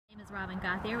Robin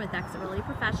Gauthier with Exit Realty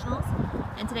Professionals,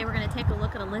 and today we're going to take a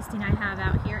look at a listing I have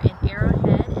out here in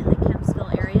Arrowhead in the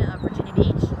Kempsville area of Virginia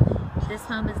Beach. This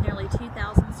home is nearly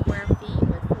 2,000 square feet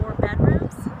with 4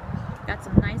 bedrooms. Got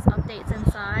some nice updates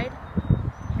inside.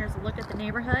 Here's a look at the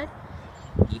neighborhood.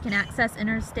 You can access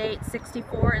Interstate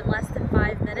 64 in less than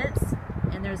 5 minutes,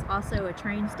 and there's also a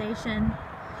train station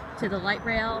to the light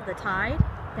rail, the Tide,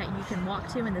 that you can walk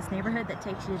to in this neighborhood that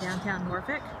takes you to downtown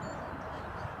Norfolk.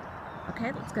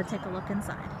 Okay, let's go take a look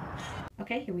inside.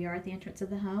 Okay, here we are at the entrance of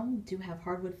the home. We do have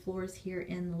hardwood floors here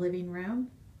in the living room.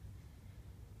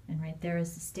 And right there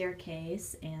is the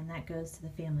staircase, and that goes to the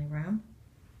family room.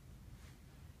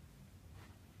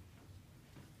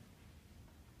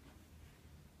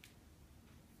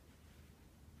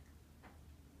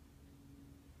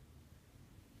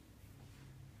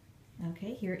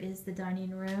 Okay, here is the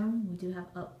dining room. We do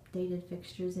have updated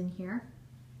fixtures in here.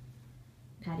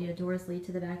 Patio doors lead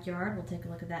to the backyard. We'll take a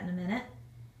look at that in a minute.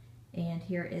 And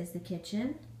here is the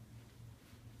kitchen.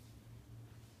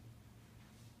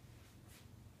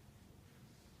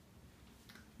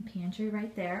 Pantry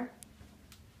right there.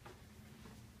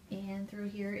 And through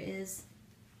here is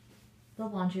the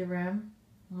laundry room.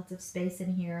 Lots of space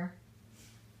in here.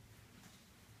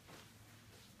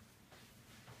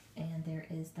 And there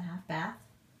is the half bath.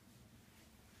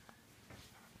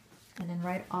 And then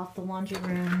right off the laundry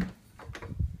room,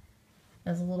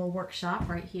 there's a little workshop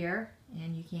right here,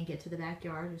 and you can't get to the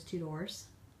backyard. There's 2 doors.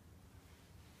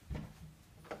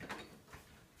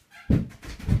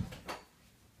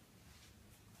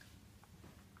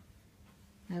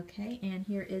 Okay, and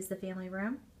here is the family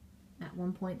room. At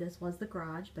one point this was the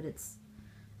garage, but it's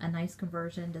a nice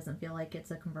conversion. Doesn't feel like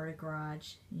it's a converted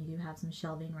garage. You do have some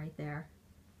shelving right there.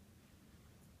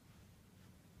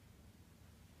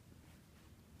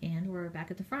 And we're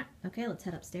back at the front. Okay, let's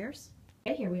head upstairs.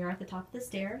 Okay, here we are at the top of the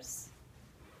stairs.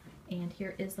 And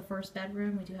here is the first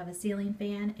bedroom. We do have a ceiling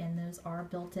fan, and those are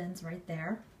built-ins right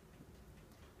there.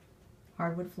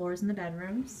 Hardwood floors in the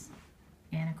bedrooms.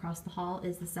 And across the hall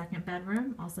is the second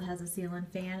bedroom. Also has a ceiling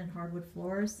fan and hardwood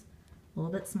floors. A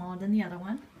little bit smaller than the other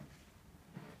one.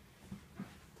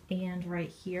 And right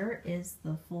here is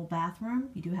the full bathroom.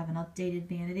 You do have an updated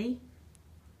vanity.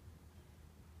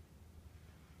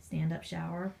 Stand-up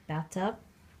shower, bathtub.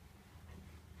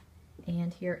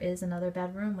 And here is another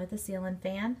bedroom with a ceiling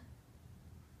fan.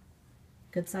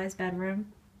 Good sized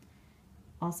bedroom.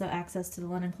 Also access to the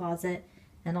linen closet,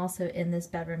 and also in this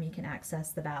bedroom you can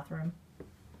access the bathroom.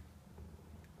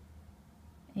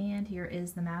 And here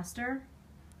is the master.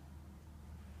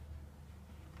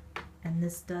 And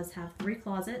this does have 3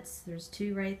 closets. There's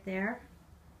 2 right there,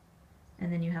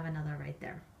 and then you have another right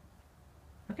there.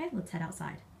 Okay, let's head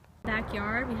outside.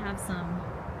 Backyard, we have some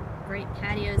great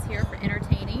patios here for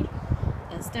entertaining.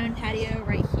 A stone patio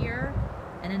right here,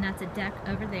 and then that's a deck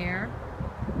over there.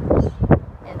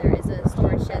 And there is a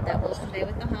storage shed that will convey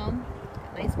with the home.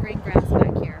 Nice green grass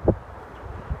back here.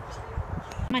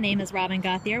 My name is Robin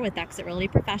Gauthier with Exit Realty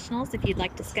Professionals. If you'd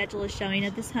like to schedule a showing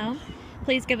of this home,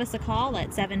 please give us a call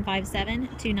at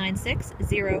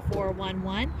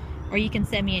 757-296-0411, or you can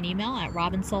send me an email at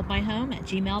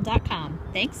robinsoldmyhome@gmail.com.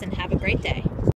 Thanks, and have a great day.